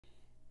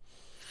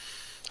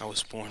I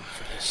was born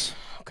for this.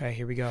 Okay,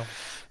 here we go.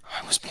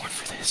 I was born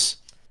for this.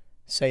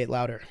 Say it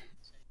louder.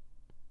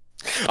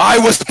 I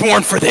was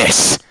born for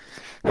this!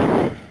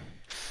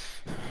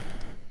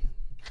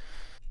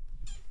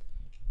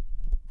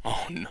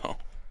 Oh no.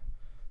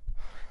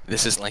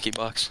 This is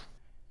LankyBox.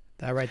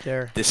 That right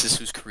there. This is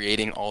who's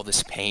creating all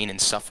this pain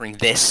and suffering.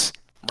 This,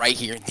 right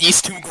here.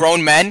 These two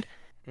grown men.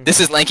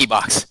 This is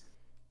LankyBox.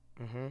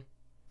 I've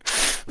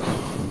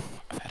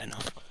had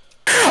enough.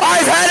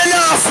 I've had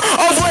enough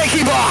of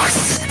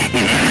LankyBox! I've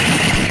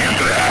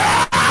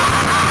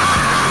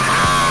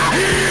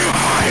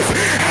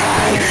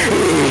had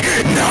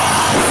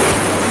enough!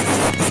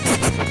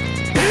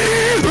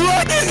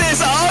 Look at this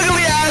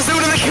ugly ass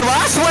dude in the camera.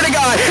 I swear to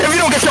God, if you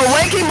don't get your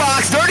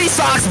LankyBox, dirty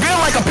socks, built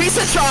like a piece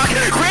of chalk,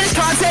 cringe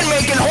content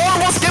making,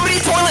 horrible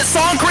skibbity toilet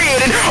song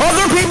created,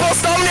 other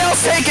people's thumbnails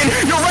taken,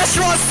 your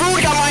restaurant's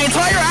food got my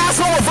entire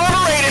asshole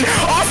reverberating,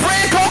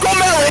 off-brand Coco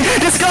Melon,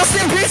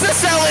 disgusting pizza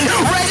selling,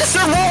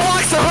 registered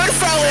Roblox to hood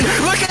felon,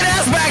 look at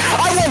ass back,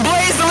 I will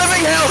blaze the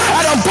living hell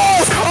out of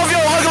both of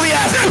your ugly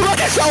ass.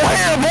 Look at your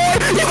hair, boy,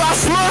 you got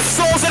Smurf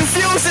souls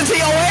infused into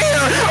your hair.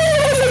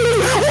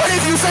 What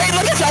did you say?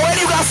 Look at your head,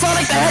 you got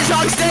Sonic the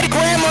Hedgehog's dead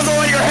grandmother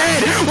on your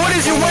head. What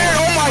is you wearing?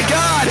 Oh my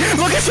God,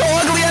 look at your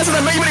ugly ass in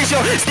the Baby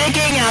Show,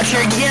 sticking out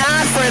your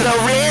yacht for the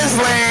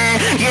Rizzler.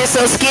 You're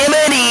so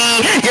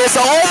skibbity, you're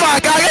so, oh my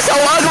God, get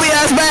your ugly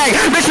ass back.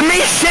 Bitch, me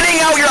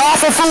shitting out your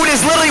awful food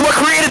is literally what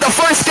created the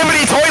first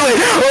skibbity toilet.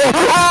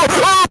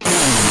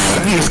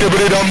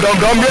 Skibbity dum dum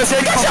dum, yes,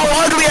 get your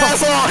ugly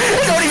ass on.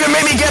 It don't even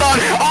make me get on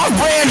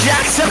off-brand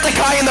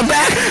Jacksepticeye in the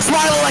back,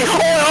 smiling like, oh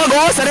my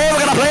God, today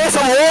we're gonna play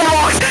some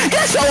Roblox.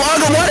 Get your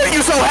ugly, what are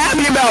you so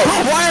happy about?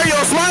 Why are you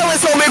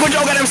smiling so big when you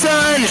got them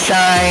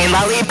sunshine,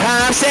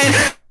 lollipops,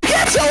 and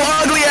get your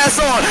ugly ass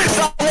on.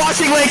 Stop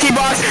watching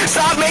LankyBox,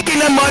 stop making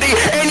them money,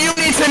 and you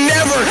need to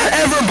never,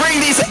 ever bring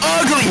these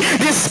ugly,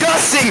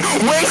 disgusting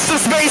waste of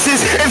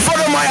spaces in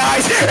front of my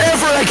eyes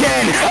ever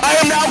again. I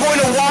am now going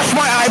to wash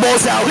my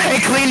eyeballs out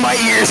and clean my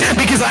ears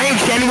because I am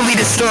genuinely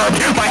disturbed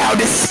by how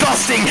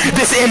disgusting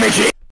this image is.